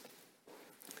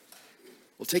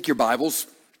Well, take your Bibles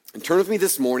and turn with me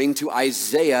this morning to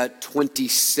Isaiah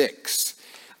 26.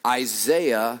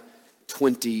 Isaiah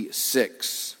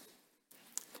 26.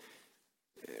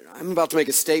 I'm about to make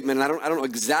a statement, and I don't know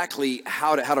exactly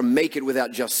how to make it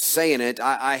without just saying it.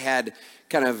 I had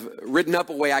kind of written up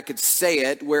a way I could say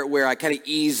it where I kind of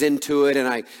ease into it, and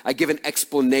I give an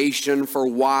explanation for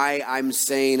why I'm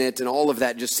saying it, and all of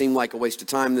that just seemed like a waste of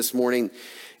time this morning.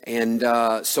 And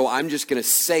so I'm just going to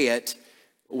say it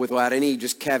without any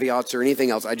just caveats or anything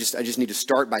else. I just need to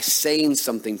start by saying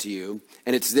something to you,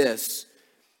 and it's this.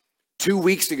 2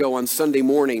 weeks ago on Sunday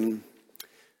morning,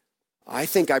 I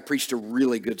think I preached a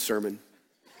really good sermon.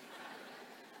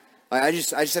 I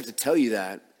just have to tell you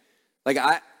that.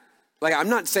 I'm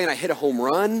not saying I hit a home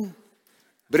run,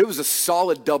 but it was a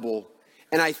solid double.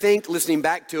 And I think listening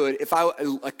back to it, if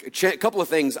a couple of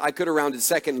things, I could have rounded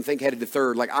second and think headed to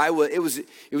third. It was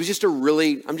just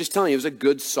I'm just telling you, it was a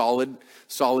good, solid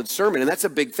sermon. And that's a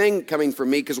big thing coming from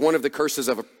me, because one of the curses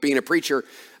of being a preacher,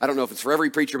 I don't know if it's for every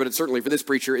preacher, but it's certainly for this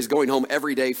preacher, is going home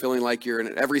every day feeling like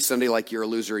every Sunday like you're a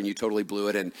loser and you totally blew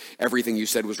it and everything you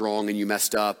said was wrong and you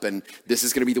messed up. And this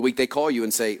is going to be the week they call you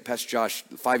and say, Pastor Josh,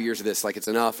 5 years of this, it's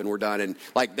enough and we're done. And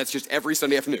that's just every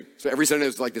Sunday afternoon. So every Sunday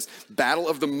is like this battle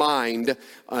of the mind.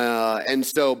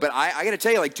 But I got to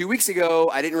tell you, 2 weeks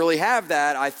ago, I didn't really have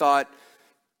that. I thought,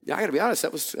 I got to be honest,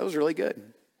 that was really good.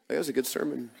 That was a good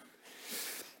sermon.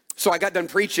 So I got done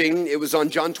preaching. It was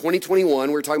on John 20:21.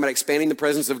 We were talking about expanding the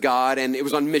presence of God, and it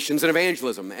was on missions and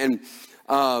evangelism. And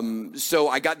so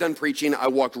I got done preaching. I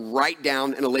walked right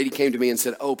down, and a lady came to me and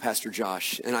said, "Oh, Pastor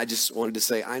Josh." And I just wanted to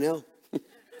say, I know.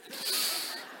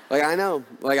 I know.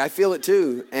 I feel it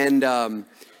too.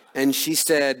 And she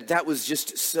said, that was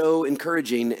just so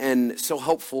encouraging and so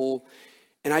helpful.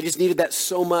 And I just needed that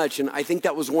so much. And I think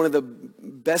that was one of the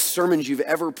best sermons you've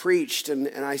ever preached. And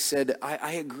I said,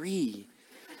 I agree.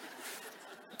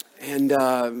 And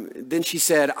then she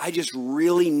said, I just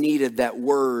really needed that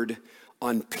word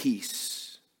on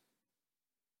peace.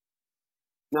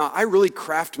 Now, I really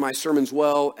craft my sermons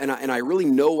well, and I really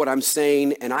know what I'm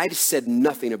saying, and I just said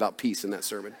nothing about peace in that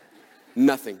sermon.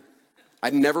 Nothing.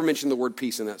 I'd never mentioned the word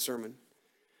peace in that sermon.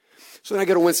 So then I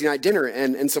go to Wednesday night dinner,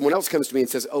 and someone else comes to me and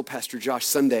says, "Oh, Pastor Josh,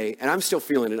 Sunday," and I'm still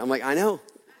feeling it. I'm like, I know.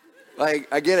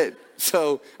 I get it.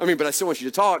 So, but I still want you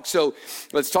to talk, so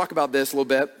let's talk about this a little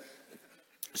bit.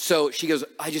 So she goes,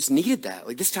 I just needed that.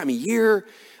 This time of year,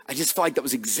 I just felt like that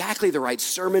was exactly the right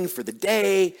sermon for the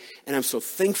day. And I'm so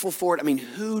thankful for it.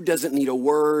 Who doesn't need a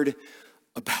word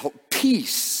about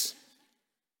peace?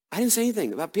 I didn't say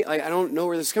anything about peace. I don't know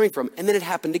where this is coming from. And then it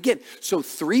happened again. So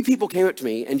 3 people came up to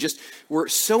me and just were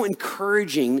so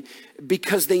encouraging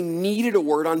because they needed a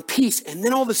word on peace. And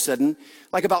then all of a sudden,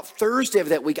 about Thursday of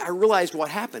that week, I realized what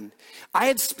happened. I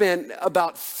had spent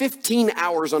about 15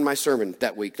 hours on my sermon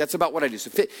that week. That's about what I do.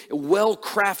 So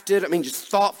well-crafted, just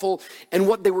thoughtful. And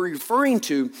what they were referring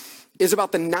to is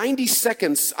about the 90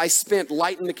 seconds I spent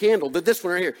lighting the candle, this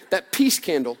one right here, that peace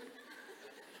candle.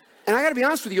 And I got to be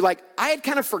honest with you, I had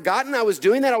kind of forgotten I was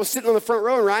doing that. I was sitting on the front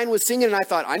row and Ryan was singing and I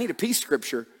thought, I need a peace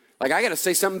scripture. I got to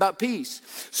say something about peace.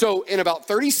 So in about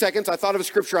 30 seconds, I thought of a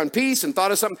scripture on peace and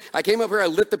thought of something. I came up here, I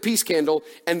lit the peace candle,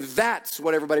 and that's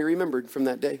what everybody remembered from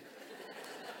that day.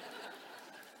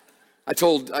 I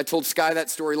told Sky that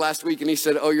story last week, and he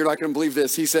said, "Oh, you're not going to believe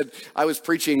this." He said, I was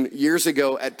preaching years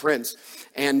ago at Prince,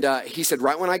 and he said,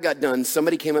 right when I got done,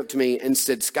 somebody came up to me and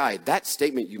said, "Sky, that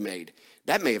statement you made,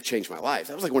 that may have changed my life.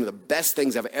 That was one of the best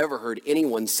things I've ever heard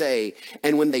anyone say."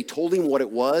 And when they told him what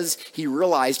it was, he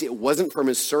realized it wasn't from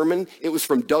his sermon. It was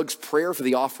from Doug's prayer for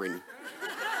the offering.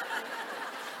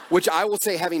 Which I will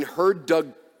say, having heard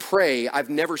Doug pray, I've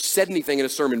never said anything in a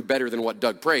sermon better than what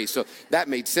Doug prays. So that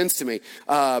made sense to me.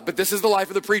 But this is the life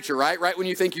of the preacher, right? Right when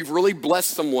you think you've really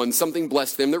blessed someone, something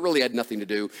blessed them that really had nothing to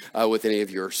do with any of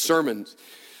your sermons.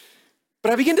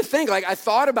 But I began to think, I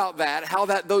thought about that, how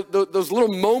those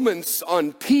little moments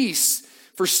on peace,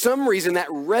 for some reason that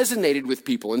resonated with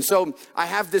people. And so I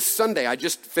have this Sunday, I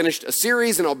just finished a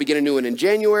series and I'll begin a new one in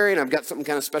January, and I've got something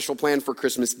kind of special planned for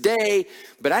Christmas Day,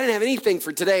 but I didn't have anything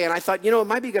for today. And I thought, it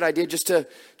might be a good idea just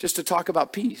to talk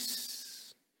about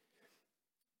peace.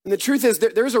 And the truth is,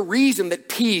 there's a reason that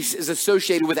peace is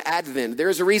associated with Advent. There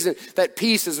is a reason that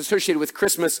peace is associated with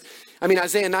Christmas.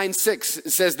 Isaiah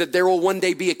 9:6 says that there will one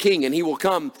day be a king, and he will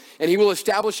come, and he will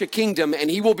establish a kingdom, and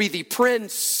he will be the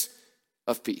Prince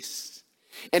of Peace.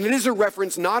 And it is a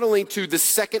reference not only to the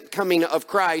second coming of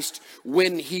Christ,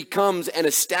 when he comes and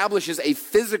establishes a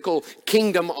physical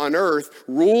kingdom on earth,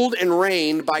 ruled and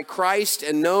reigned by Christ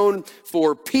and known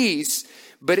for peace,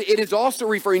 But it is also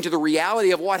referring to the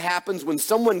reality of what happens when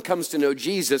someone comes to know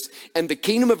Jesus and the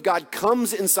kingdom of God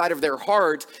comes inside of their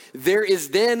heart. There is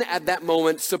then at that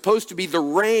moment supposed to be the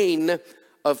reign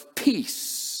of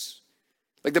peace.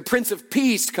 Like the Prince of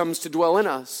Peace comes to dwell in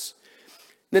us.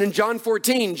 Then in John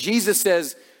 14, Jesus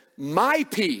says, my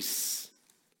peace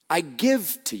I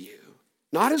give to you.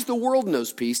 Not as the world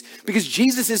knows peace, because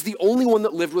Jesus is the only one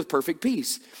that lived with perfect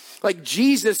peace. Like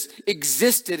Jesus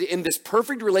existed in this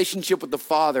perfect relationship with the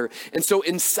Father. And so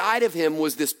inside of him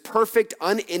was this perfect,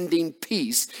 unending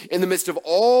peace. In the midst of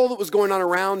all that was going on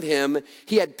around him,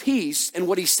 he had peace. And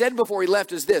what he said before he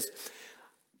left is this: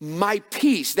 my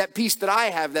peace, that peace that I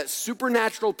have, that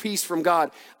supernatural peace from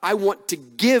God, I want to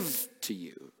give to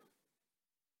you.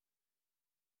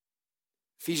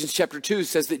 Ephesians chapter 2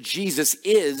 says that Jesus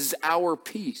is our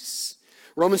peace.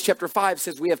 Romans chapter 5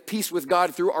 says we have peace with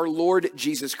God through our Lord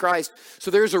Jesus Christ.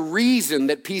 So there's a reason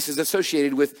that peace is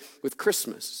associated with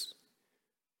Christmas.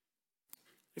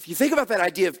 If you think about that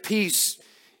idea of peace,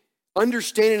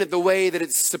 understanding it the way that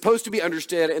it's supposed to be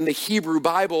understood in the Hebrew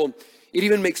Bible, it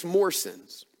even makes more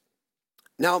sense.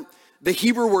 Now, the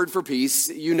Hebrew word for peace,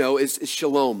 you know, is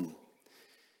shalom.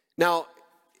 Now,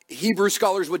 Hebrew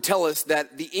scholars would tell us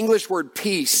that the English word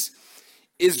peace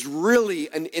is really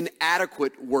an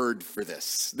inadequate word for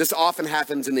this. This often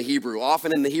happens in the Hebrew.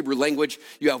 Often in the Hebrew language,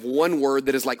 you have one word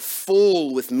that is like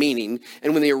full with meaning.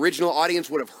 And when the original audience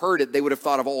would have heard it, they would have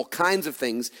thought of all kinds of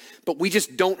things. But we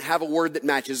just don't have a word that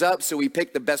matches up. So we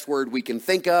pick the best word we can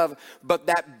think of. But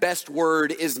that best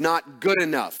word is not good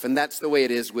enough. And that's the way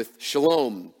it is with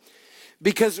shalom.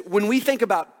 Because when we think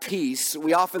about peace,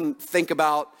 we often think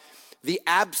about the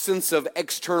absence of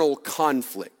external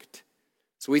conflict.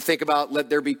 So we think about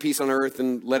let there be peace on earth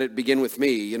and let it begin with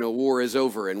me. You know, war is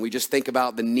over. And we just think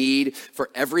about the need for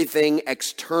everything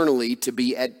externally to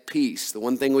be at peace. The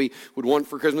one thing we would want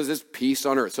for Christmas is peace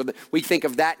on earth. So we think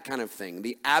of that kind of thing,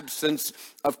 the absence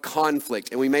of conflict.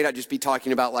 And we may not just be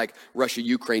talking about like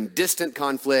Russia-Ukraine distant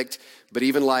conflict, but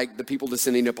even like the people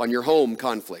descending upon your home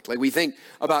conflict. Like we think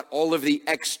about all of the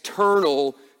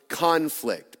external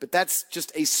conflict, but that's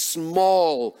just a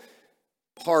small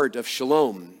part of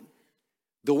shalom.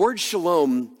 The word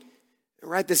shalom,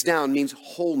 write this down, means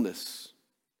wholeness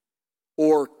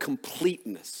or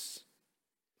completeness.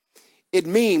 It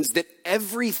means that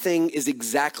everything is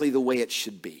exactly the way it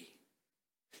should be.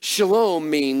 Shalom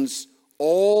means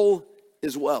all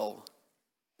is well.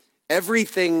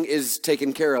 Everything is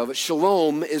taken care of.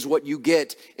 Shalom is what you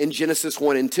get in Genesis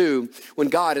 1 and 2 when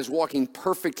God is walking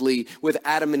perfectly with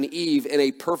Adam and Eve in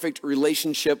a perfect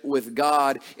relationship with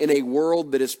God in a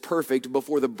world that is perfect.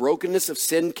 Before the brokenness of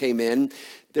sin came in,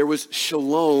 there was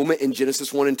shalom in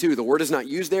Genesis 1 and 2. The word is not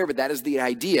used there, but that is the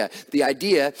idea. The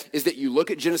idea is that you look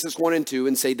at Genesis 1 and 2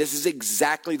 and say, this is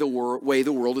exactly the way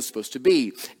the world is supposed to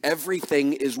be.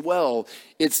 Everything is well.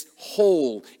 It's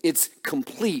whole. It's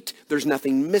complete. There's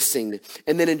nothing missing.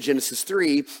 And then in Genesis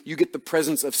 3, you get the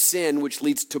presence of sin, which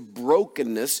leads to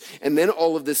brokenness. And then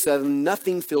all of a sudden,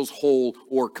 nothing feels whole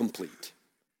or complete.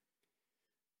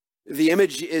 The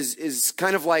image is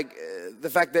kind of like the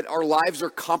fact that our lives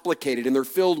are complicated and they're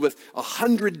filled with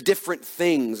 100 different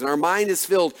things. And our mind is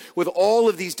filled with all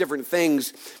of these different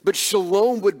things. But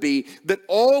shalom would be that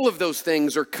all of those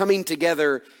things are coming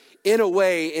together in a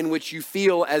way in which you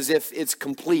feel as if it's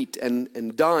complete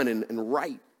and done and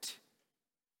right.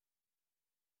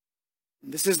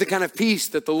 This is the kind of peace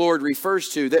that the Lord refers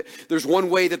to. That there's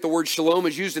one way that the word shalom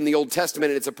is used in the Old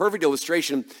Testament, and it's a perfect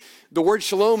illustration. The word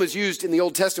shalom is used in the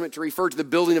Old Testament to refer to the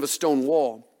building of a stone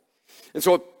wall. And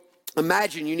so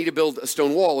imagine you need to build a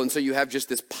stone wall, and so you have just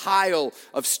this pile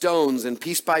of stones, and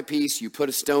piece by piece you put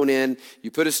a stone in,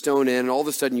 and all of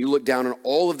a sudden you look down and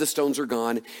all of the stones are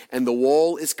gone, and the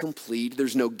wall is complete.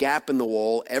 There's no gap in the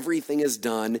wall. Everything is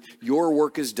done. Your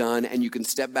work is done, and you can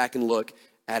step back and look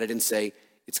at it and say,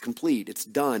 it's complete, it's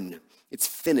done, it's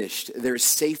finished. There's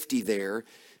safety there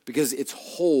because it's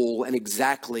whole and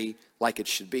exactly like it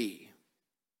should be.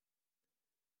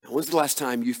 Now, when's the last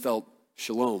time you felt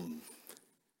shalom?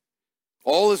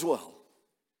 All is well.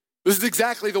 This is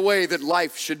exactly the way that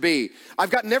life should be. I've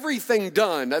gotten everything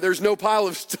done. There's no pile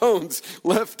of stones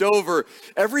left over.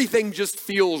 Everything just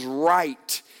feels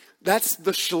right. That's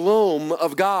the shalom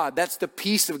of God. That's the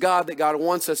peace of God that God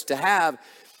wants us to have.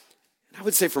 I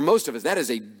would say for most of us, that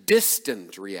is a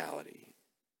distant reality,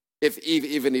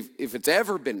 even if it's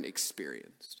ever been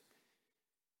experienced.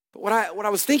 But what I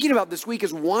was thinking about this week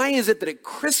is why is it that at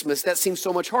Christmas that seems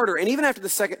so much harder? And even after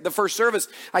the first service,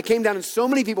 I came down and so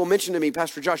many people mentioned to me,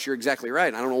 Pastor Josh, you're exactly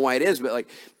right. I don't know why it is, but like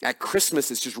at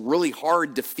Christmas, it's just really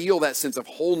hard to feel that sense of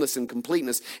wholeness and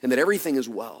completeness and that everything is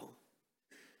well.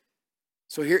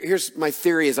 So here's my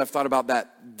theory as I've thought about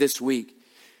that this week.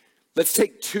 Let's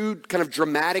take two kind of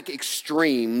dramatic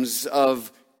extremes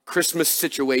of Christmas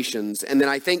situations. And then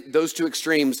I think those two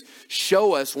extremes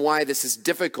show us why this is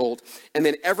difficult. And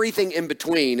then everything in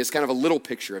between is kind of a little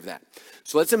picture of that.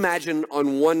 So let's imagine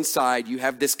on one side, you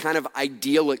have this kind of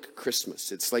idyllic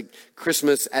Christmas. It's like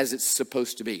Christmas as it's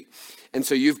supposed to be. And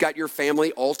so you've got your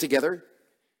family all together,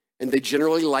 and they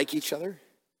generally like each other.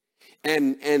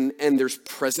 And there's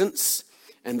presents,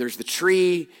 and there's the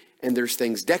tree, and there's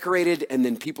things decorated, and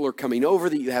then people are coming over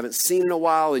that you haven't seen in a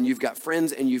while, and you've got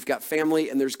friends, and you've got family,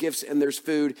 and there's gifts, and there's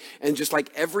food, and just like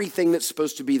everything that's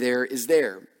supposed to be there is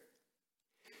there.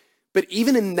 But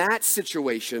even in that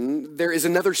situation, there is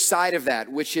another side of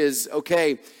that, which is,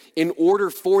 okay, in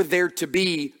order for there to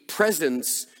be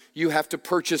presents, you have to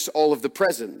purchase all of the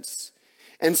presents.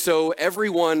 And so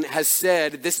everyone has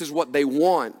said this is what they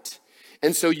want.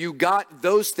 And so you got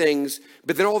those things,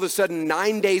 but then all of a sudden,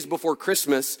 9 days before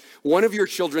Christmas, one of your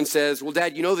children says, well,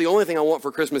 Dad, you know, the only thing I want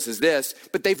for Christmas is this,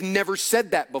 but they've never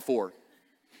said that before.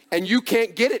 And you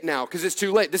can't get it now because it's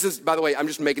too late. This is, by the way, I'm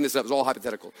just making this up. It's all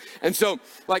hypothetical. And so,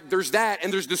 like, there's that,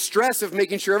 and there's the stress of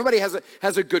making sure everybody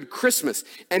has a good Christmas.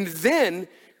 And then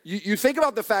you think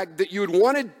about the fact that you had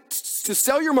wanted to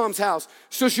sell your mom's house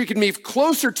so she could move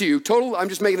closer to you. I'm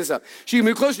just making this up. She can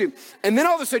move closer to you. And then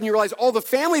all of a sudden you realize all the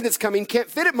family that's coming can't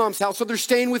fit at mom's house, so they're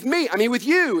staying with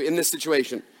you in this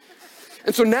situation.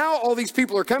 And so now all these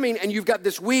people are coming, and you've got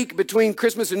this week between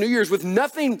Christmas and New Year's with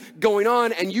nothing going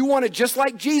on, and you want to, just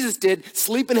like Jesus did,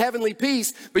 sleep in heavenly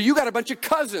peace, but you got a bunch of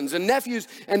cousins and nephews,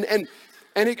 and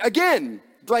again,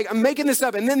 like, I'm making this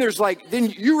up, and then then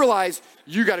you realize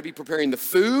you got to be preparing the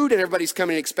food, and everybody's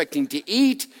coming expecting to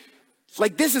eat. It's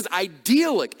like, this is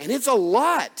idyllic, and it's a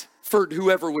lot for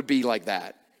whoever would be like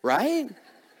that, right?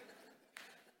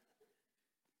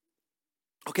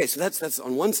 Okay, so that's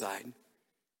on one side.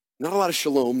 Not a lot of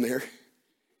shalom there.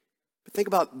 But think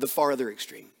about the far other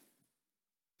extreme.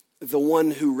 The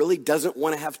one who really doesn't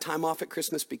want to have time off at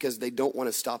Christmas because they don't want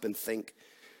to stop and think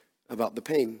about the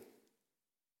pain.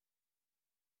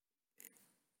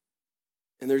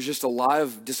 And there's just a lot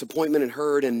of disappointment and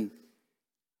hurt, and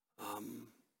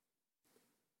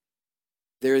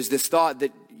there is this thought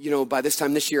that, by this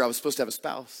time this year I was supposed to have a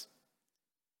spouse.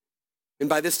 And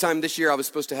by this time this year I was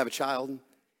supposed to have a child.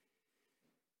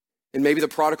 And maybe the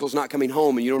prodigal's not coming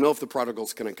home, and you don't know if the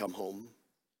prodigal's going to come home.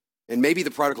 And maybe the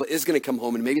prodigal is going to come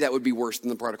home, and maybe that would be worse than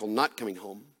the prodigal not coming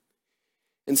home.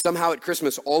 And somehow at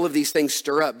Christmas, all of these things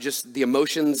stir up just the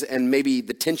emotions and maybe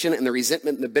the tension and the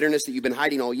resentment and the bitterness that you've been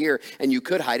hiding all year. And you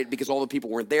could hide it because all the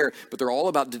people weren't there, but they're all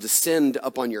about to descend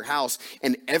up on your house.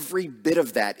 And every bit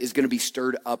of that is going to be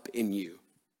stirred up in you.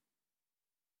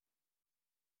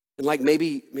 And like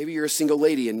maybe you're a single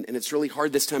lady and it's really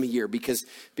hard this time of year because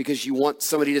you want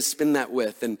somebody to spend that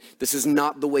with, and this is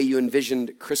not the way you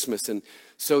envisioned Christmas. And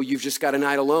so you've just got a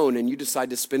night alone and you decide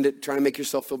to spend it trying to make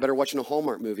yourself feel better watching a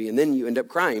Hallmark movie, and then you end up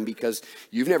crying because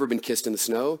you've never been kissed in the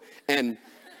snow, and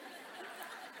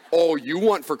all you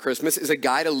want for Christmas is a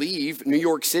guy to leave New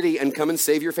York City and come and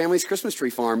save your family's Christmas tree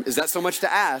farm. Is that so much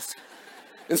to ask?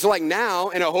 And so like now,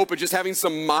 in a hope of just having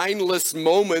some mindless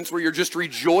moments where you're just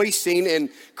rejoicing in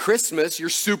Christmas, you're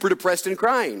super depressed and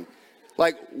crying.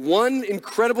 Like one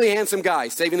incredibly handsome guy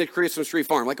saving the Christmas tree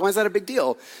farm. Like, why is that a big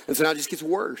deal? And so now it just gets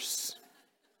worse.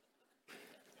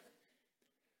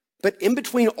 But in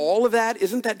between all of that,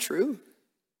 isn't that true?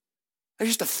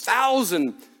 There's just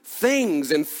 1,000 things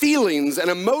and feelings and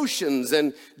emotions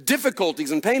and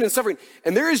difficulties and pain and suffering.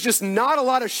 And there is just not a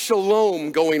lot of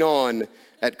shalom going on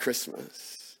at Christmas.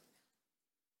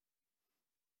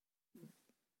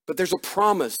 But there's a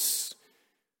promise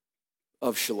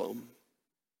of shalom.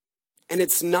 And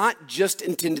it's not just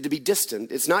intended to be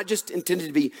distant. It's not just intended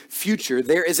to be future.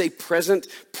 There is a present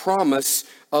promise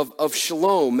of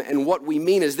shalom. And what we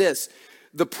mean is this: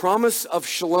 the promise of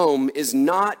shalom is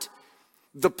not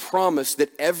the promise that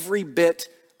every bit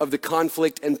of the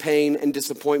conflict and pain and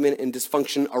disappointment and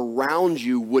dysfunction around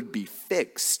you would be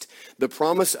fixed. The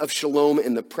promise of shalom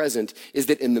in the present is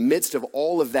that in the midst of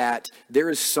all of that, there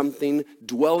is something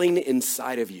dwelling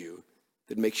inside of you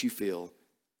that makes you feel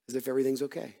as if everything's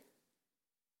okay.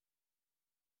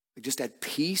 Like just at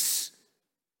peace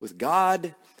with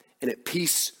God and at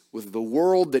peace with the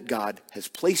world that God has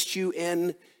placed you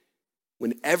in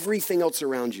when everything else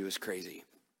around you is crazy.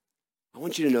 I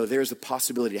want you to know there is a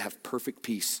possibility to have perfect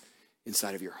peace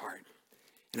inside of your heart.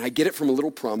 And I get it from a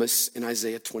little promise in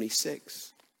Isaiah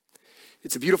 26.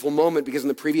 It's a beautiful moment because in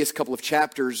the previous couple of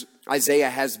chapters, Isaiah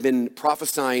has been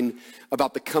prophesying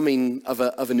about the coming of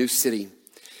a new city.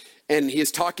 And he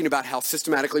is talking about how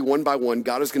systematically, one by one,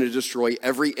 God is going to destroy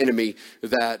every enemy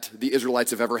that the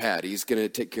Israelites have ever had. He's going to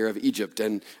take care of Egypt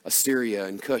and Assyria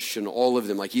and Cush and all of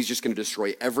them. Like, he's just going to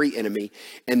destroy every enemy,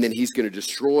 and then he's going to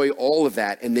destroy all of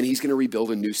that, and then he's going to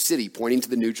rebuild a new city, pointing to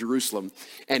the New Jerusalem.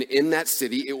 And in that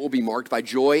city, it will be marked by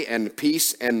joy and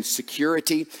peace and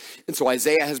security. And so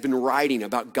Isaiah has been writing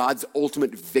about God's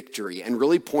ultimate victory and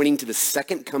really pointing to the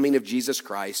second coming of Jesus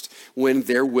Christ, when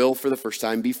there will, for the first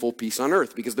time, be full peace on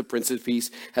earth, because the Prince of Peace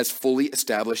has fully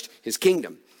established his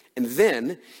kingdom. And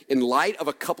then, in light of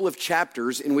a couple of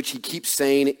chapters in which he keeps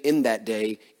saying, in that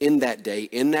day, in that day,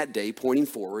 in that day, pointing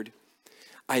forward,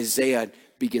 Isaiah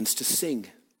begins to sing.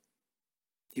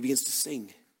 He begins to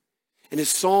sing. And his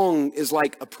song is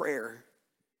like a prayer.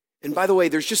 And by the way,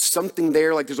 there's just something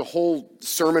there, like there's a whole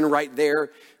sermon right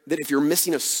there, that if you're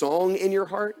missing a song in your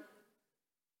heart,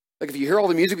 like if you hear all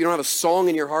the music, but you don't have a song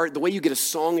in your heart, the way you get a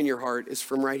song in your heart is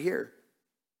from right here.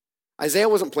 Isaiah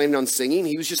wasn't planning on singing.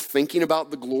 He was just thinking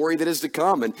about the glory that is to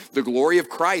come and the glory of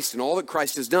Christ and all that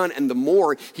Christ has done. And the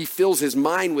more he fills his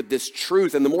mind with this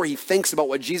truth and the more he thinks about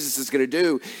what Jesus is going to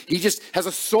do, he just has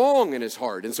a song in his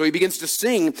heart. And so he begins to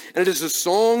sing, and it is a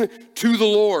song to the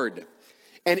Lord.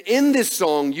 And in this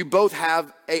song, you both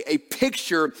have a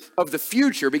picture of the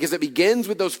future, because it begins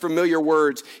with those familiar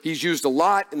words he's used a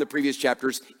lot in the previous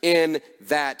chapters, in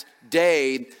that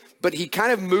day. But he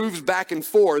kind of moves back and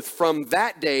forth from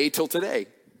that day till today.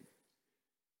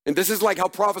 And this is like how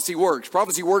prophecy works.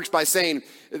 Prophecy works by saying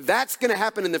that's going to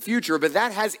happen in the future, but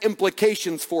that has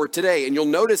implications for today. And you'll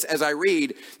notice as I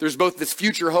read, there's both this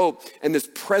future hope and this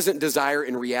present desire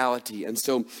in reality. And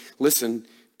so listen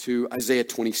to Isaiah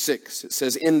 26. It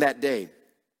says, in that day,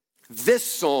 this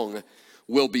song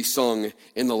will be sung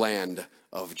in the land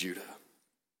of Judah.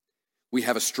 We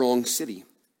have a strong city.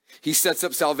 He sets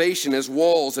up salvation as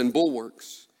walls and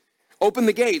bulwarks. Open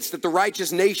the gates that the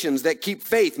righteous nations that keep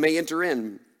faith may enter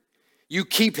in. You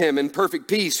keep him in perfect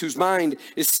peace, whose mind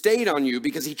is stayed on you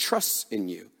because he trusts in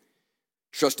you.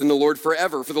 Trust in the Lord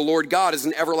forever, for the Lord God is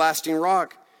an everlasting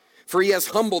rock. For he has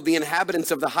humbled the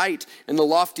inhabitants of the height and the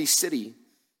lofty city.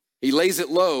 He lays it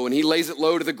low, and he lays it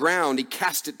low to the ground. He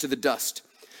casts it to the dust.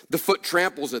 The foot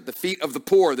tramples it, the feet of the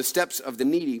poor, the steps of the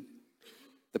needy.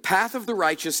 The path of the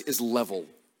righteous is level.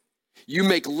 You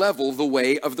make level the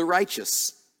way of the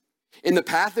righteous. In the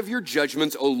path of your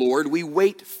judgments, O Lord, we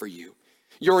wait for you.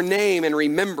 Your name and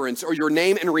remembrance, or your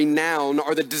name and renown,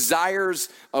 are the desires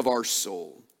of our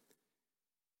soul.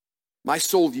 My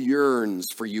soul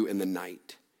yearns for you in the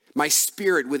night. My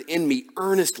spirit within me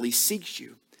earnestly seeks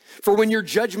you. For when your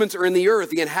judgments are in the earth,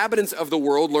 the inhabitants of the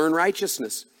world learn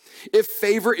righteousness. If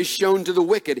favor is shown to the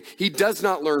wicked, he does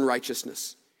not learn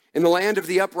righteousness. In the land of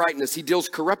the uprightness, he deals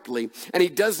corruptly, and he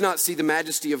does not see the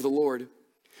majesty of the Lord.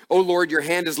 O Lord, your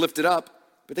hand is lifted up,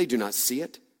 but they do not see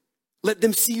it. Let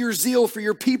them see your zeal for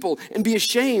your people and be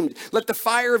ashamed. Let the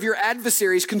fire of your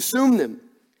adversaries consume them.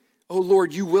 O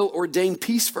Lord, you will ordain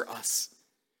peace for us,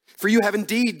 for you have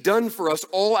indeed done for us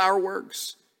all our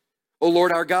works. O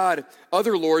Lord our God,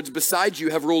 other lords besides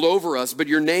you have ruled over us, but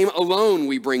your name alone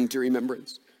we bring to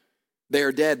remembrance. They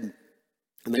are dead,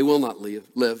 and they will not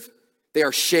live. They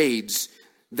are shades,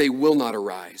 they will not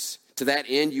arise. To that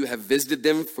end, you have visited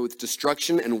them with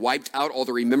destruction and wiped out all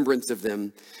the remembrance of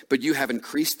them. But you have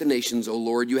increased the nations, O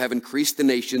Lord. You have increased the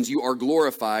nations. You are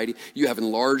glorified. You have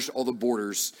enlarged all the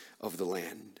borders of the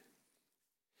land.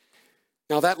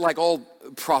 Now that, like all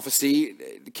prophecy,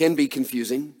 can be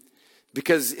confusing,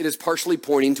 because it is partially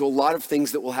pointing to a lot of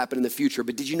things that will happen in the future.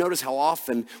 But did you notice how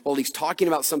often, while he's talking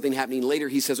about something happening later,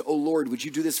 he says, oh Lord, would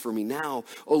you do this for me now?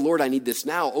 Oh Lord, I need this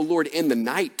now. Oh Lord, in the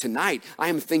night, tonight, I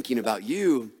am thinking about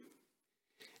you.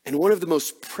 And one of the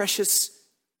most precious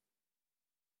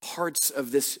parts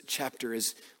of this chapter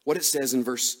is what it says in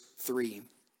verse 3.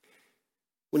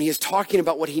 When he is talking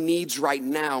about what he needs right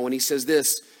now, and he says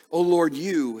this, oh Lord,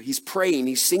 he's praying,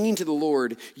 he's singing to the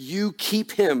Lord, you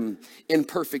keep him in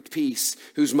perfect peace,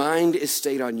 whose mind is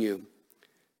stayed on you,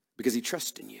 because he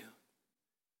trusts in you.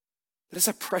 That is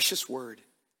a precious word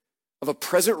of a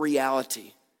present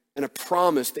reality and a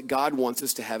promise that God wants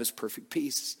us to have his perfect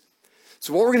peace.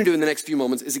 So what we're going to do in the next few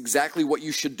moments is exactly what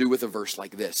you should do with a verse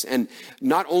like this. And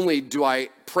not only do I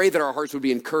pray that our hearts would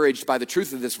be encouraged by the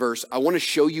truth of this verse, I want to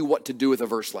show you what to do with a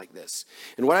verse like this.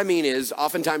 And what I mean is,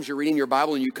 oftentimes you're reading your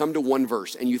Bible and you come to one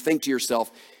verse and you think to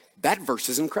yourself, that verse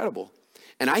is incredible.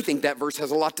 And I think that verse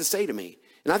has a lot to say to me.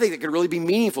 And I think it could really be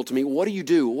meaningful to me. What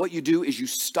do? What you do is you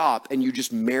stop and you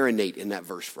just marinate in that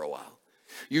verse for a while.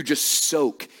 You just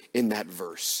soak in that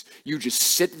verse. You just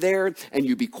sit there and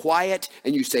you be quiet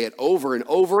and you say it over and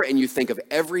over and you think of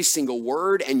every single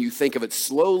word and you think of it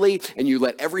slowly and you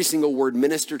let every single word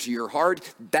minister to your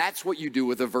heart. That's what you do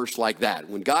with a verse like that.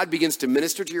 When God begins to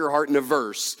minister to your heart in a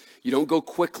verse, you don't go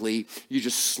quickly. You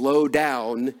just slow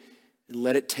down and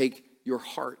let it take your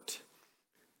heart.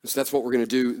 So that's what we're going to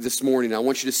do this morning. I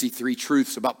want you to see three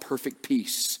truths about perfect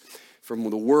peace from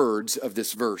the words of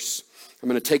this verse. I'm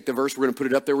going to take the verse, we're going to put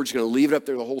it up there, we're just going to leave it up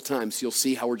there the whole time so you'll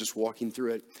see how we're just walking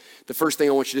through it. The first thing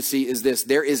I want you to see is this: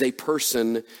 there is a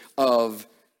person of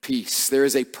peace. There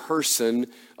is a person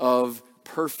of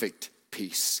perfect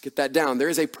peace. Get that down. There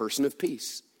is a person of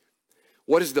peace.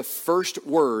 What is the first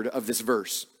word of this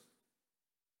verse?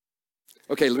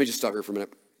 Okay, let me just stop here for a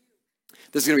minute.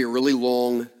 This is going to be a really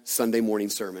long Sunday morning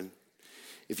sermon.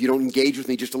 If you don't engage with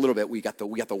me just a little bit, we got the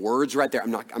words right there.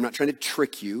 I'm not trying to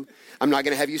trick you. I'm not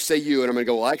going to have you say you, and I'm going to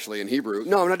go, well, actually, in Hebrew.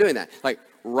 No, I'm not doing that. Like,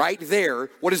 right there,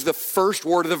 what is the first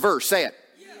word of the verse? Say it.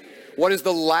 You. What is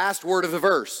the last word of the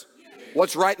verse? You.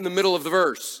 What's right in the middle of the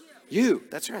verse? You.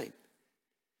 That's right.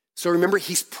 So remember,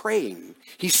 he's praying.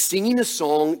 He's singing a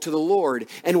song to the Lord,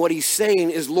 and what he's saying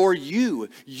is, Lord, you,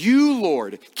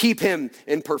 Lord, keep him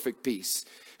in perfect peace,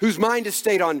 whose mind is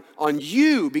stayed on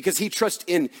you because he trusts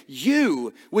in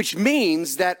you, which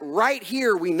means that right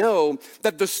here we know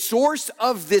that the source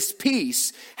of this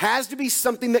peace has to be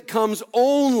something that comes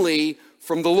only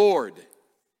from the Lord.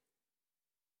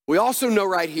 We also know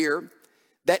right here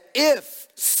that if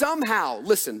somehow,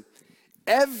 listen,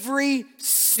 every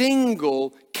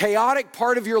single chaotic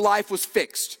part of your life was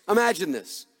fixed, imagine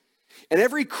this, and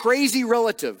every crazy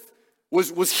relative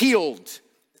was healed,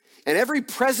 and every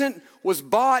present was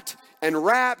bought and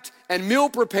wrapped and meal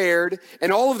prepared,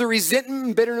 and all of the resentment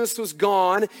and bitterness was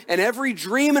gone, and every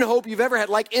dream and hope you've ever had,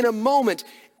 like in a moment,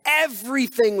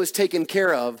 everything was taken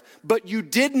care of, but you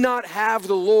did not have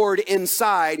the Lord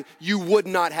inside, you would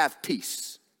not have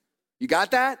peace. You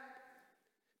got that?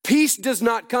 Peace does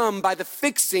not come by the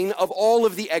fixing of all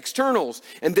of the externals.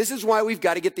 And this is why we've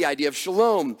got to get the idea of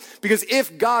shalom. Because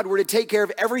if God were to take care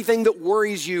of everything that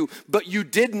worries you, but you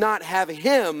did not have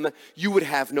him, you would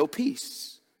have no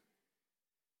peace.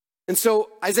 And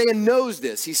so Isaiah knows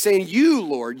this. He's saying, you,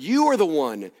 Lord, you are the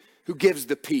one who gives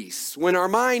the peace. When our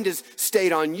mind is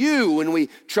stayed on you, when we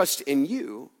trust in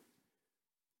you.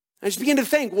 I just begin to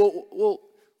think, well,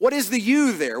 what is the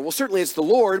you there? Well, certainly it's the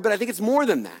Lord, but I think it's more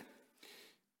than that.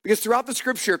 Because throughout the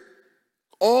scripture,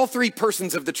 all three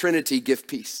persons of the Trinity give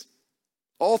peace.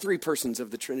 All three persons of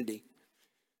the Trinity.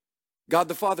 God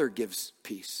the Father gives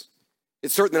peace.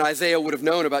 It's certain that Isaiah would have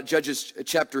known about Judges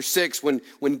chapter 6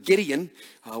 when Gideon,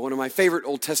 one of my favorite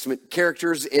Old Testament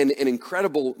characters, in an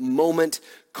incredible moment,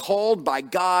 called by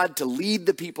God to lead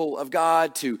the people of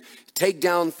God, to take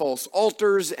down false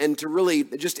altars, and to really,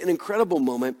 just an incredible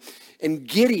moment. And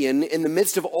Gideon, in the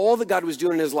midst of all that God was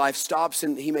doing in his life, stops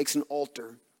and he makes an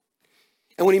altar.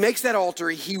 And when he makes that altar,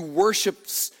 he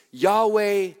worships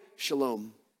Yahweh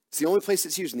Shalom. It's the only place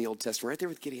it's used in the Old Testament, right there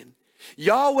with Gideon.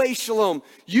 Yahweh Shalom,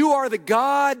 you are the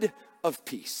God of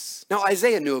peace. Now,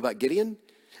 Isaiah knew about Gideon.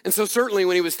 And so certainly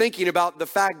when he was thinking about the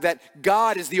fact that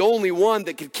God is the only one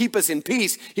that could keep us in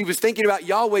peace, he was thinking about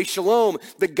Yahweh Shalom,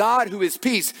 the God who is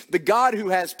peace, the God who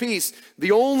has peace,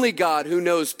 the only God who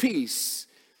knows peace.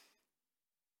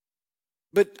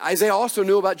 But Isaiah also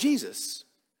knew about Jesus.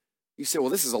 You say,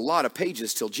 well, this is a lot of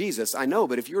pages till Jesus. I know,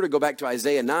 but if you were to go back to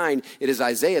Isaiah 9, it is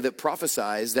Isaiah that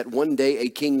prophesies that one day a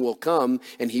king will come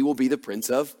and he will be the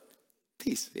Prince of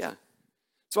Peace. Yeah.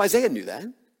 So Isaiah knew that.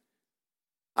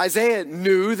 Isaiah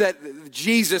knew that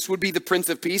Jesus would be the Prince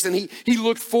of Peace, and he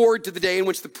looked forward to the day in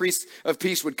which the Prince of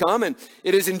Peace would come. And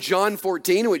it is in John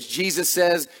 14 in which Jesus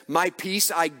says, my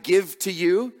peace I give to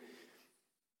you.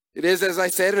 It is, as I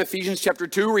said, in Ephesians chapter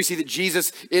 2, where we see that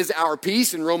Jesus is our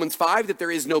peace. In Romans 5, that there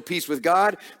is no peace with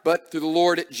God, but through the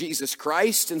Lord Jesus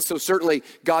Christ. And so certainly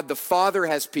God the Father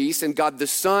has peace, and God the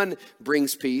Son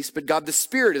brings peace, but God the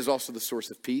Spirit is also the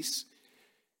source of peace.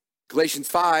 Galatians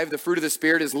 5, the fruit of the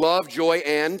Spirit is love, joy,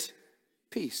 and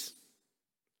peace.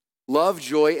 Love,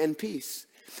 joy, and peace.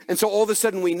 And so all of a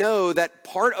sudden we know that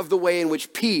part of the way in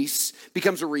which peace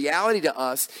becomes a reality to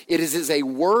us, it is a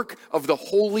work of the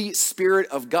Holy Spirit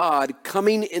of God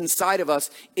coming inside of us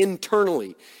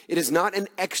internally. It is not an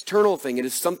external thing. It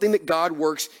is something that God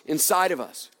works inside of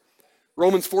us.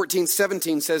 Romans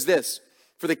 14:17 says this,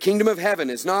 for the kingdom of heaven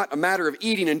is not a matter of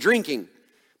eating and drinking,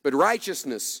 but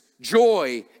righteousness,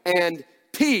 joy, and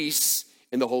peace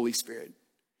in the Holy Spirit.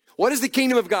 What is the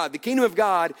kingdom of God? The kingdom of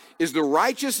God is the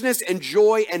righteousness and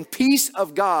joy and peace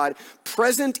of God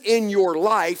present in your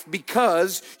life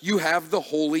because you have the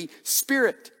Holy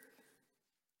Spirit.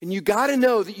 And you got to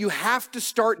know that you have to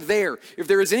start there. If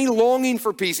there is any longing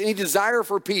for peace, any desire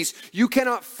for peace, you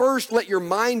cannot first let your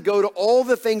mind go to all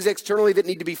the things externally that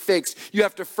need to be fixed. You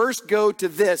have to first go to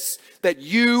this, that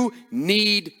you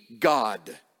need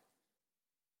God.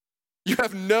 You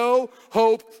have no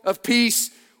hope of peace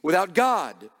without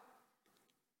God.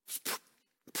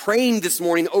 Praying this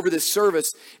morning over this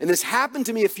service, and this happened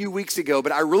to me a few weeks ago,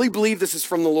 but I really believe this is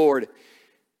from the Lord.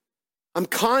 I'm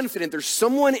confident there's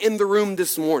someone in the room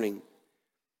this morning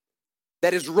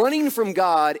that is running from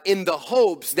God in the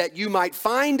hopes that you might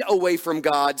find away from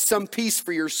God some peace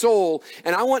for your soul.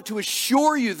 And I want to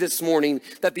assure you this morning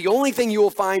that the only thing you will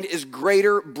find is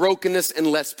greater brokenness and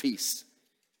less peace.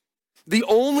 The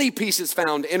only peace is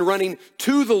found in running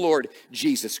to the Lord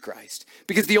Jesus Christ.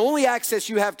 Because the only access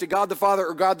you have to God the Father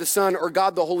or God the Son or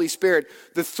God the Holy Spirit,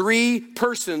 the three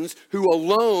persons who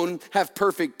alone have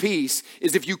perfect peace,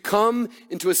 is if you come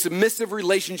into a submissive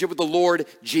relationship with the Lord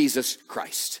Jesus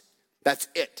Christ. That's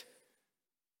it.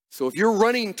 So if you're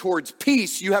running towards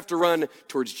peace, you have to run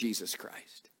towards Jesus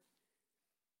Christ.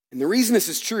 And the reason this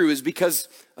is true is because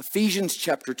Ephesians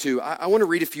chapter 2, I want to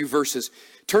read a few verses.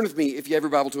 Turn with me, if you have your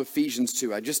Bible, to Ephesians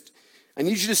 2. I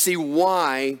need you to see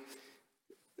why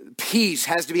peace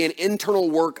has to be an internal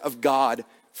work of God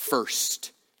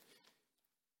first.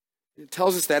 It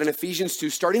tells us that in Ephesians 2,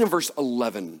 starting in verse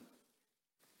 11.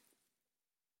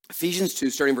 Ephesians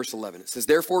 2, starting in verse 11. It says,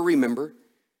 "Therefore remember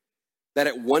that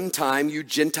at one time you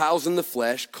Gentiles in the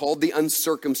flesh, called the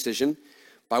uncircumcision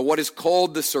by what is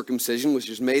called the circumcision, which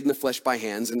is made in the flesh by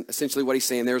hands." And essentially what he's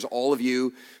saying there is all of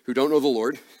you who don't know the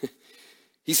Lord.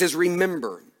 He says,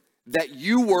 remember that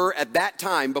you were at that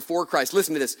time before Christ.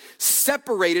 Listen to this.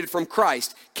 Separated from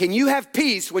Christ. Can you have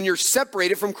peace when you're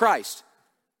separated from Christ?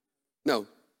 No.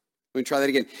 Let me try that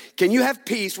again. Can you have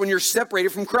peace when you're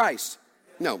separated from Christ?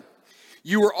 No.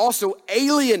 You were also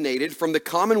alienated from the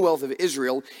commonwealth of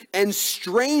Israel and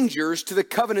strangers to the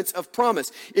covenants of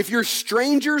promise. If you're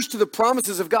strangers to the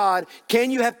promises of God,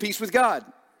 can you have peace with God?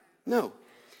 No.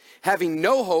 Having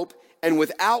no hope and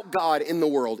without God in the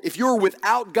world. If you're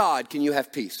without God, can you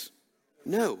have peace?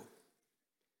 No.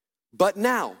 But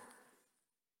now,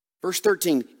 verse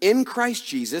 13, in Christ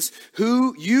Jesus,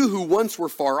 who once were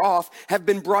far off have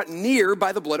been brought near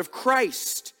by the blood of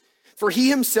Christ. For he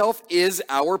himself is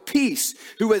our peace,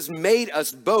 who has made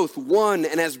us both one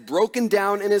and has broken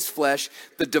down in his flesh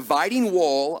the dividing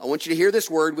wall. I want you to hear this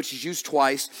word, which is used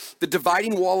twice, the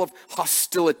dividing wall of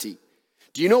hostility.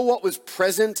 Do you know what was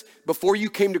present before you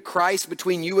came to Christ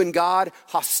between you and God?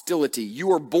 Hostility. You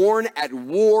were born at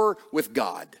war with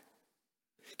God.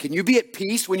 Can you be at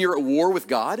peace when you're at war with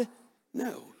God?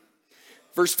 No.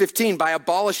 Verse 15, by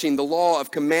abolishing the law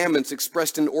of commandments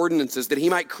expressed in ordinances, that he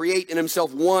might create in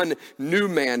himself one new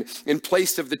man in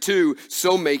place of the two,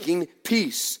 so making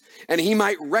peace. And he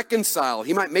might reconcile,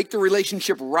 he might make the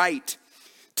relationship right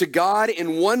to God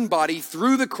in one body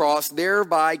through the cross,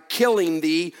 thereby killing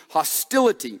the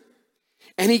hostility.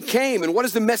 And he came, and what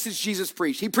is the message Jesus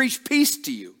preached? He preached peace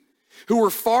to you who were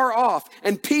far off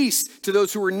and peace to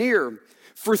those who were near.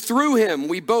 For through him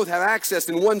we both have access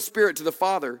in one spirit to the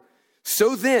Father.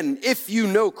 So then, if you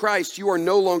know Christ, you are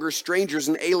no longer strangers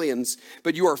and aliens,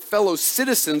 but you are fellow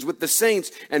citizens with the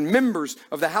saints and members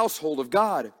of the household of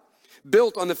God,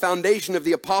 built on the foundation of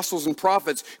the apostles and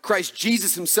prophets, Christ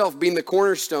Jesus himself being the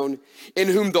cornerstone, in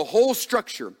whom the whole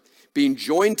structure, being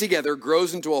joined together,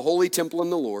 grows into a holy temple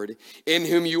in the Lord, in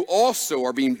whom you also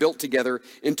are being built together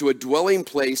into a dwelling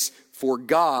place for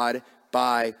God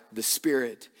by the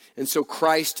Spirit. And so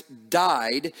Christ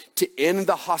died to end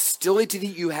the hostility that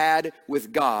you had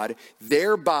with God,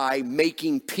 thereby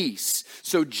making peace.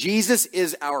 So Jesus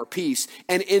is our peace.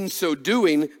 And in so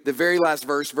doing, the very last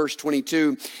verse, verse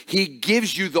 22, he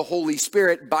gives you the Holy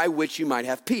Spirit by which you might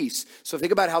have peace. So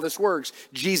think about how this works.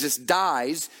 Jesus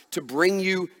dies to bring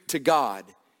you to God,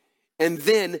 and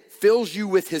then fills you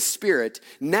with his Spirit.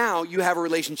 Now you have a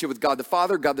relationship with God the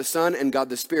Father, God the Son, and God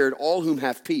the Spirit, all whom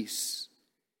have peace.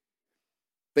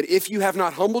 But if you have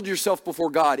not humbled yourself before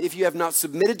God, if you have not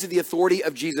submitted to the authority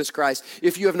of Jesus Christ,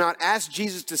 if you have not asked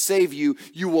Jesus to save you,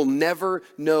 you will never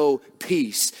know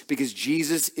peace, because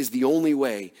Jesus is the only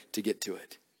way to get to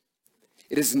it.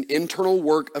 It is an internal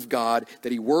work of God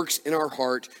that he works in our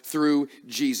heart through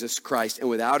Jesus Christ. And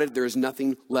without it, there is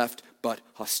nothing left but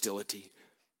hostility.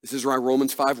 This is why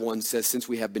Romans 5:1 says, since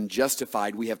we have been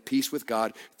justified, we have peace with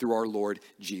God through our Lord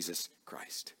Jesus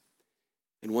Christ.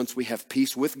 And once we have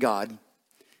peace with God,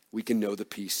 we can know the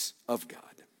peace of God.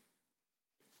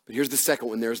 But here's the second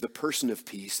one. There's the person of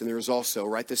peace, and there is also,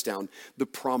 write this down, the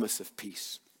promise of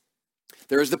peace.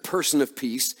 There is the person of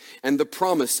peace and the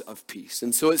promise of peace.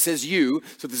 And so it says you,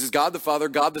 so this is God the Father,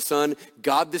 God the Son,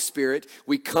 God the Spirit.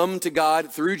 We come to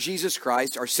God through Jesus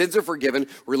Christ. Our sins are forgiven,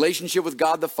 relationship with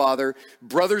God the Father,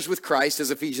 brothers with Christ, as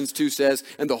Ephesians 2 says,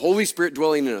 and the Holy Spirit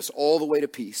dwelling in us, all the way to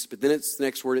peace. But then it's the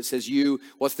next word, it says you.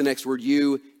 What's the next word?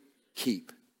 You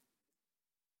keep.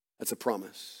 That's a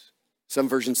promise. Some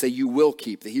versions say you will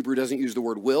keep. The Hebrew doesn't use the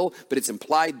word will, but it's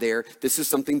implied there. This is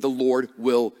something the Lord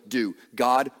will do.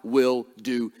 God will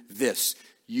do this.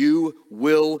 You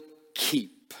will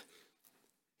keep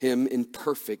him in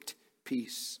perfect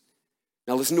peace.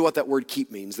 Now listen to what that word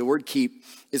keep means. The word keep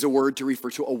is a word to refer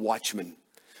to a watchman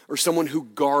or someone who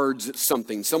guards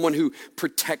something, someone who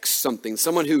protects something,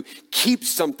 someone who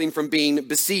keeps something from being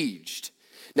besieged.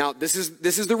 Now, this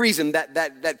is the reason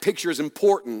that picture is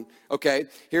important, okay?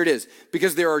 Here it is.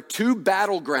 Because there are two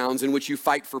battlegrounds in which you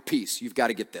fight for peace. You've got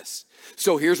to get this.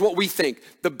 So here's what we think.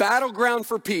 The battleground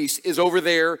for peace is over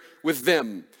there with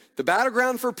them. The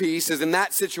battleground for peace is in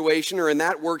that situation or in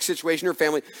that work situation or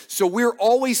family. So we're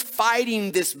always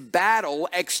fighting this battle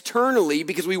externally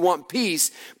because we want peace,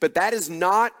 but that is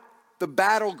not the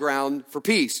battleground for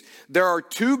peace. There are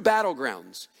two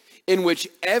battlegrounds in which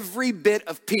every bit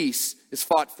of peace is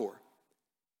fought for.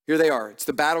 Here they are. It's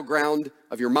the battleground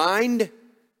of your mind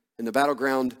and the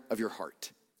battleground of your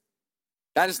heart.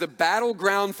 That is the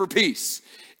battleground for peace.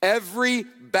 Every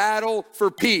battle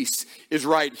for peace is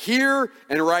right here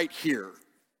and right here,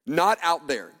 not out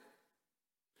there.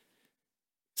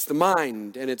 It's the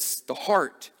mind and it's the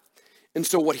heart. And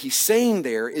so what he's saying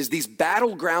there is these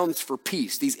battlegrounds for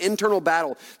peace, these internal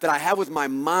battle that I have with my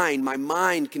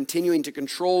mind continuing to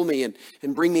control me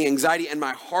and bring me anxiety, and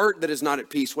my heart that is not at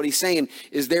peace. What he's saying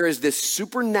is there is this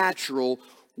supernatural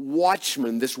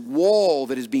watchman, this wall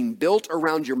that is being built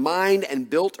around your mind and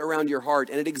built around your heart,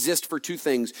 and it exists for two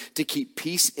things: to keep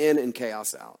peace in and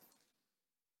chaos out.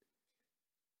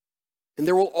 And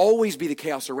there will always be the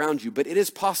chaos around you, but it is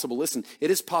possible, listen,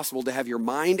 it is possible to have your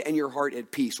mind and your heart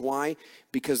at peace. Why?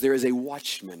 Because there is a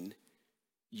watchman.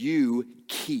 You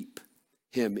keep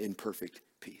him in perfect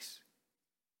peace.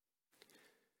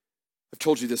 I've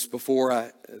told you this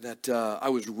before, that I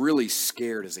was really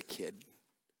scared as a kid.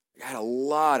 I had a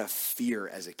lot of fear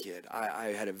as a kid.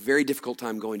 I had a very difficult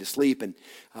time going to sleep, and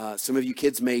some of you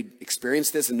kids may experience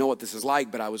this and know what this is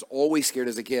like, but I was always scared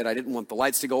as a kid. I didn't want the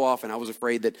lights to go off, and I was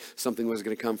afraid that something was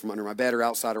going to come from under my bed or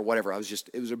outside or whatever.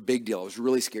 It was a big deal. I was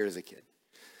really scared as a kid.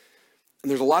 And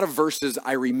there's a lot of verses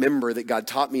I remember that God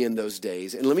taught me in those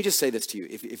days. And let me just say this to you.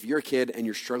 If you're a kid and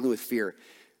you're struggling with fear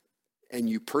and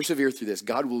you persevere through this,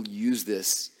 God will use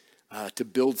this to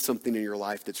build something in your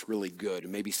life that's really good.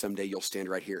 And maybe someday you'll stand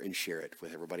right here and share it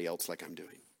with everybody else like I'm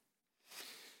doing.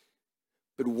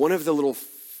 But one of the little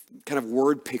kind of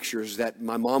word pictures that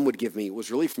my mom would give me was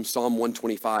really from Psalm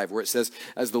 125, where it says,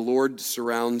 as the mountains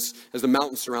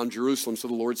surround Jerusalem, so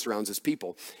the Lord surrounds his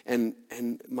people. And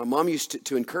my mom used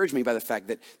to encourage me by the fact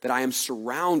that I am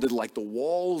surrounded like the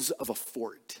walls of a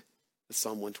fort. That's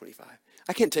Psalm 125.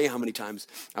 I can't tell you how many times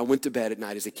I went to bed at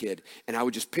night as a kid and I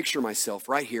would just picture myself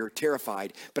right here,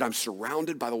 terrified, but I'm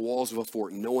surrounded by the walls of a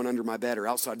fort and no one under my bed or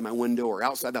outside my window or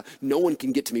no one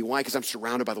can get to me. Why? Because I'm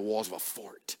surrounded by the walls of a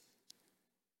fort.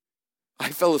 I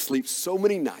fell asleep so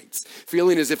many nights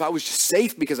feeling as if I was just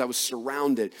safe because I was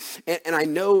surrounded. And I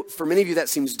know for many of you that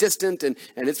seems distant and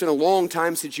it's been a long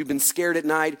time since you've been scared at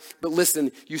night. But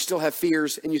listen, you still have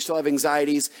fears and you still have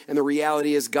anxieties. And the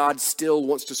reality is God still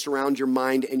wants to surround your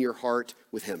mind and your heart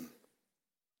with him.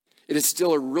 It is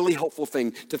still a really helpful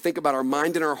thing to think about our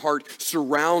mind and our heart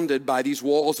surrounded by these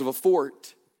walls of a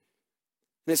fort.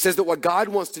 And it says that what God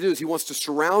wants to do is he wants to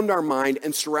surround our mind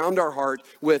and surround our heart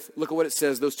with, look at what it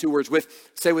says, those two words,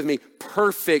 say with me,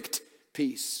 perfect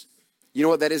peace. You know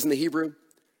what that is in the Hebrew?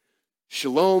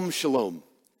 Shalom, shalom.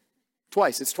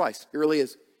 It's twice. It really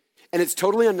is. And it's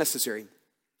totally unnecessary.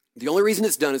 The only reason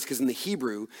it's done is because in the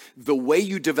Hebrew, the way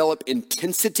you develop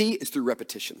intensity is through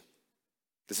repetition.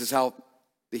 This is how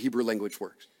the Hebrew language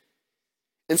works.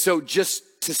 And so just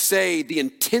to say the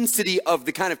intensity of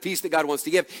the kind of peace that God wants to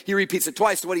give, he repeats it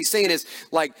twice. So what he's saying is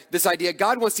like this idea,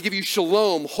 God wants to give you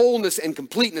shalom, wholeness and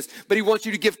completeness, but he wants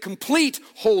you to give complete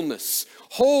wholeness,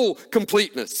 whole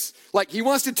completeness. Like he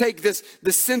wants to take this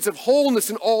sense of wholeness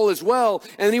and all as well,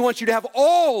 and then he wants you to have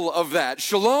all of that.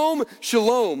 Shalom,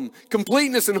 shalom,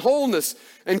 completeness and wholeness,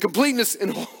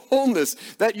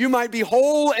 that you might be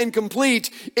whole and complete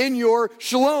in your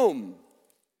shalom.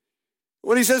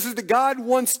 What he says is that God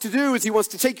wants to do is he wants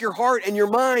to take your heart and your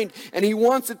mind and he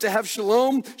wants it to have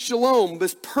shalom, shalom,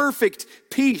 this perfect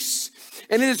peace.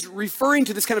 And it is referring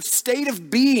to this kind of state of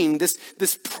being,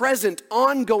 this present,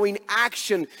 ongoing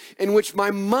action in which my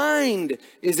mind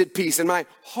is at peace and my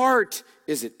heart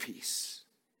is at peace.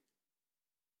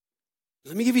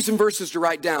 Let me give you some verses to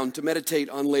write down, to meditate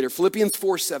on later. Philippians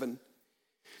 4:7.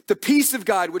 The peace of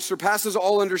God, which surpasses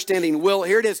all understanding, will,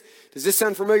 here it is, does this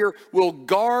sound familiar? Will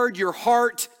guard your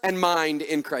heart and mind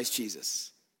in Christ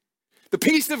Jesus. The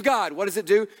peace of God, what does it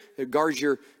do? It guards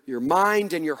your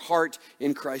mind and your heart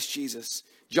in Christ Jesus.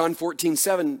 John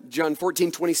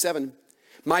 14:27.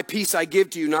 My peace I give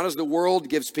to you, not as the world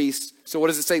gives peace. So what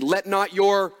does it say? Let not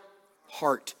your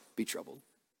heart be troubled.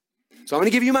 So I'm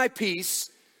going to give you my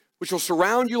peace, which will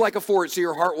surround you like a fort, so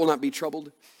your heart will not be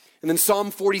troubled. And then Psalm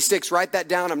 46, write that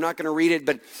down. I'm not going to read it,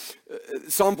 but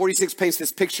Psalm 46 paints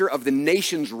this picture of the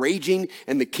nations raging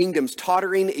and the kingdoms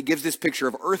tottering. It gives this picture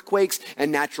of earthquakes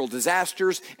and natural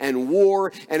disasters and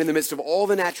war. And in the midst of all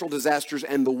the natural disasters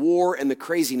and the war and the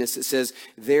craziness, it says,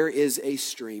 there is a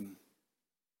stream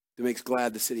that makes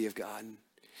glad the city of God.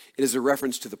 It is a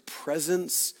reference to the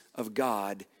presence of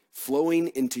God flowing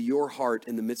into your heart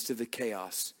in the midst of the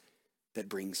chaos that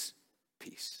brings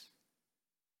peace.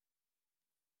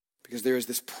 Because there is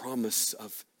this promise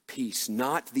of peace,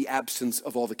 not the absence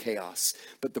of all the chaos,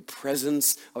 but the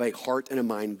presence of a heart and a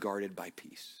mind guarded by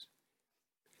peace.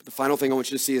 But the final thing I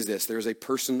want you to see is this. There is a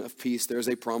person of peace, there is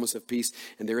a promise of peace,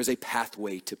 and there is a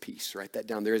pathway to peace. Write that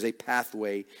down. There is a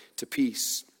pathway to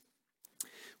peace.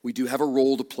 We do have a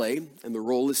role to play, and the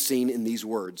role is seen in these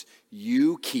words.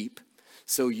 You keep.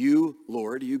 So you,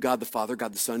 Lord, you, God the Father,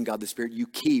 God the Son, God the Spirit,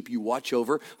 you watch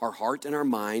over our heart and our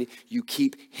mind. You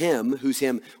keep him. Who's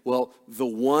him? Well, the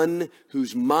one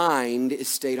whose mind is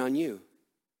stayed on you.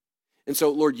 And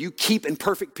so, Lord, you keep in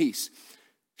perfect peace.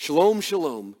 Shalom,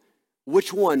 shalom.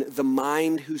 Which one? The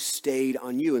mind who stayed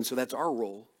on you. And so that's our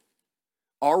role.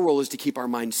 Our role is to keep our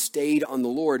mind stayed on the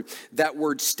Lord. That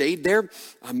word stayed there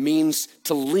means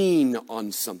to lean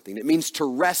on something. It means to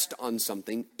rest on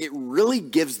something. It really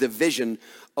gives the vision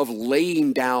of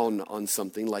laying down on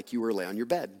something like you were lay on your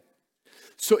bed.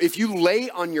 So if you lay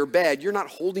on your bed, you're not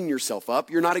holding yourself up.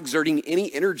 You're not exerting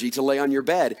any energy to lay on your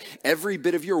bed. Every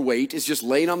bit of your weight is just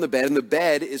laying on the bed, and the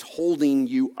bed is holding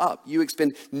you up. You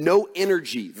expend no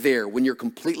energy there when you're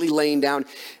completely laying down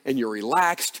and you're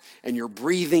relaxed and you're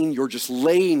breathing. You're just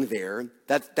laying there.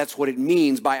 That's what it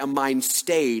means by a mind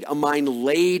stayed, a mind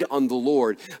laid on the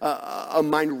Lord, a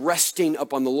mind resting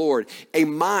upon the Lord, a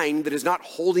mind that is not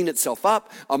holding itself up,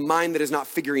 a mind that is not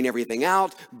figuring everything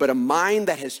out, but a mind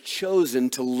that has chosen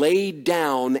to lay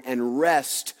down and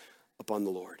rest upon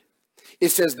the Lord. It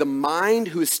says the mind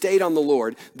who has stayed on the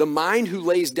Lord, the mind who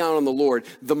lays down on the Lord,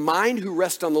 the mind who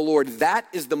rests on the Lord, that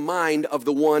is the mind of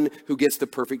the one who gets the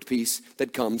perfect peace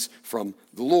that comes from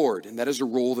the Lord. And that is a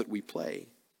role that we play.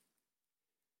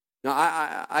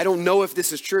 Now, I don't know if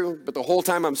this is true, but the whole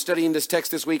time I'm studying this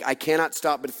text this week, I cannot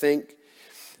stop but think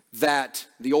that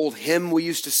the old hymn we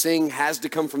used to sing has to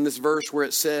come from this verse where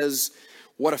it says,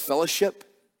 what a fellowship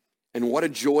and what a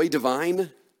joy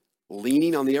divine,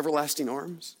 leaning on the everlasting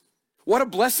arms. What a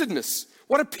blessedness,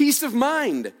 what a peace of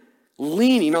mind,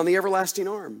 leaning on the everlasting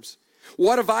arms.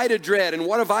 What have I to dread and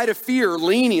what have I to fear,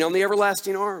 leaning on the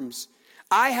everlasting arms.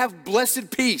 I have blessed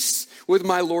peace with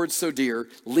my Lord so dear,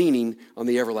 leaning on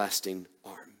the everlasting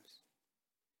arms.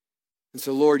 And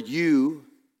so, Lord, you,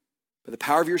 by the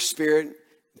power of your Spirit,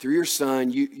 through your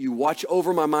Son, you watch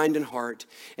over my mind and heart,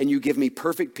 and you give me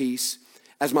perfect peace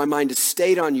as my mind is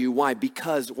stayed on you. Why?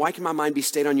 Why can my mind be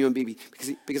stayed on you? And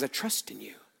because I trust in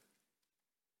you.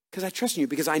 Because I trust in you,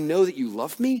 because I know that you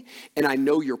love me, and I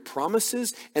know your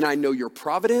promises, and I know your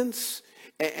providence,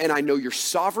 and I know your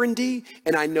sovereignty,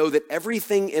 and I know that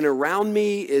everything in around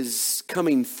me is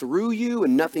coming through you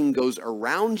and nothing goes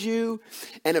around you.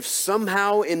 And if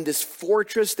somehow in this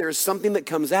fortress there is something that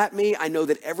comes at me, I know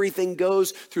that everything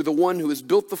goes through the one who has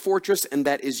built the fortress, and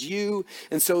that is you.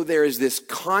 And so there is this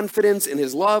confidence in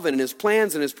his love and in his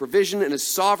plans and his provision and his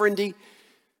sovereignty.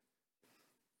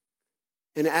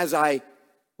 And as I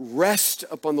rest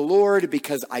upon the Lord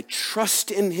because I trust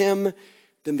in him,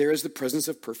 then there is the presence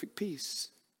of perfect peace.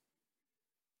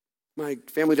 My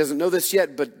family doesn't know this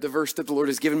yet, but the verse that the Lord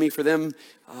has given me for them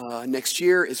next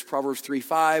year is Proverbs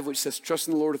 3:5, which says, trust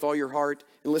in the Lord with all your heart.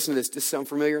 And listen to this. Does this sound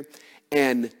familiar?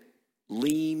 And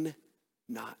lean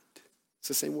not. It's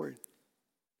the same word.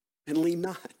 And lean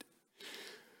not.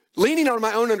 Leaning on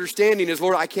my own understanding is,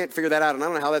 Lord, I can't figure that out, and I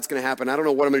don't know how that's going to happen. I don't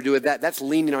know what I'm going to do with that. That's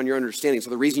leaning on your understanding. So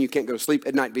the reason you can't go to sleep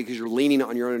at night because you're leaning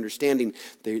on your own understanding,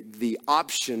 the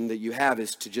option that you have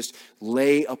is to just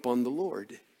lay upon the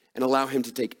Lord and allow him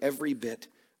to take every bit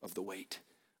of the weight.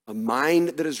 A mind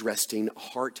that is resting, a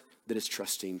heart that is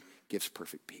trusting gives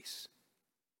perfect peace.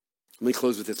 Let me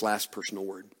close with this last personal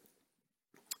word.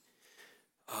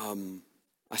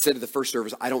 I said at the first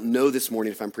service, I don't know this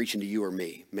morning if I'm preaching to you or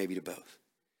me, maybe to both.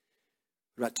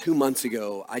 About 2 months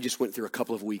ago, I just went through a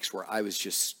couple of weeks where I was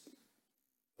just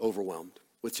overwhelmed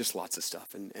with just lots of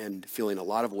stuff and feeling a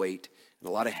lot of weight and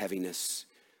a lot of heaviness.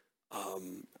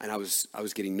 And I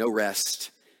was getting no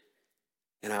rest.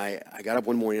 And I got up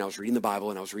one morning, I was reading the Bible,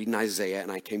 and I was reading Isaiah,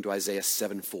 and I came to Isaiah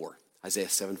 7:4. Isaiah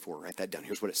 7:4, write that down.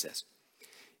 Here's what it says.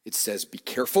 It says, be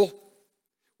careful,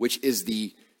 which is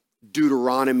the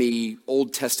Deuteronomy,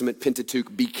 Old Testament,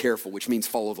 Pentateuch, be careful, which means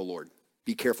follow the Lord.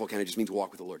 Be careful kind of just means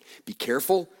walk with the Lord. Be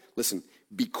careful, listen,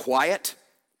 be quiet,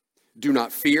 do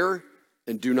not fear,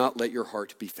 and do not let your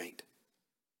heart be faint.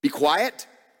 Be quiet,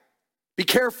 be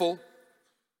careful,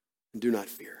 and do not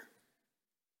fear.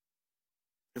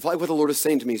 I feel like what the Lord is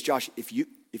saying to me is, Josh, if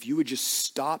you would just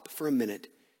stop for a minute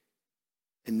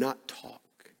and not talk,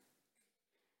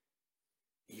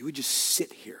 you would just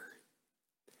sit here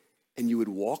and you would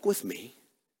walk with me,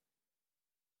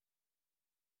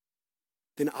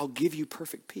 then I'll give you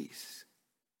perfect peace.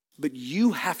 But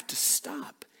you have to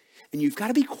stop. And you've got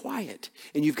to be quiet.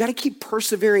 And you've got to keep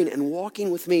persevering and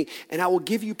walking with me. And I will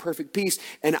give you perfect peace.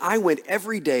 And I went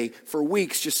every day for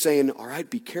weeks just saying, all right,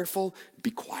 be careful,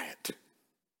 be quiet.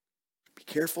 Be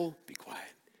careful, be quiet.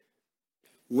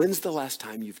 When's the last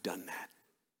time you've done that?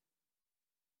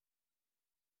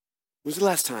 When's the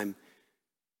last time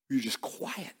you were just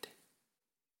quiet?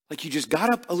 Like you just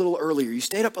got up a little earlier, you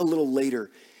stayed up a little later,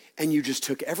 and you just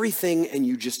took everything and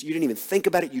you didn't even think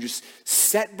about it. You just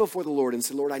sat before the Lord and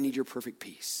said, Lord, I need your perfect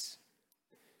peace.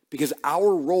 Because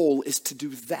our role is to do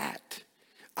that.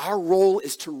 Our role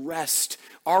is to rest.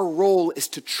 Our role is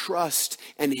to trust.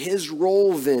 And his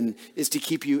role then is to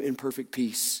keep you in perfect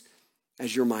peace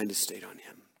as your mind is stayed on him.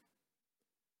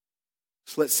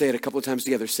 So let's say it a couple of times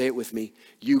together. Say it with me.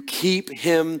 You keep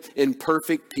him in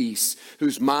perfect peace,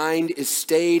 whose mind is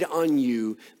stayed on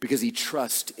you because he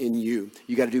trusts in you.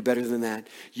 You got to do better than that.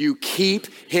 You keep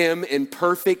him in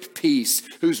perfect peace,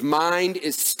 whose mind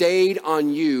is stayed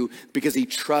on you because he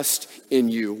trusts in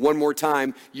you. One more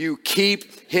time. You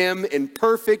keep him in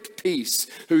perfect peace,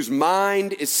 whose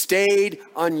mind is stayed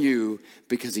on you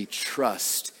because he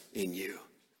trusts in you.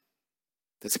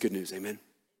 That's good news. Amen.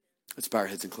 Let's bow our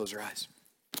heads and close our eyes.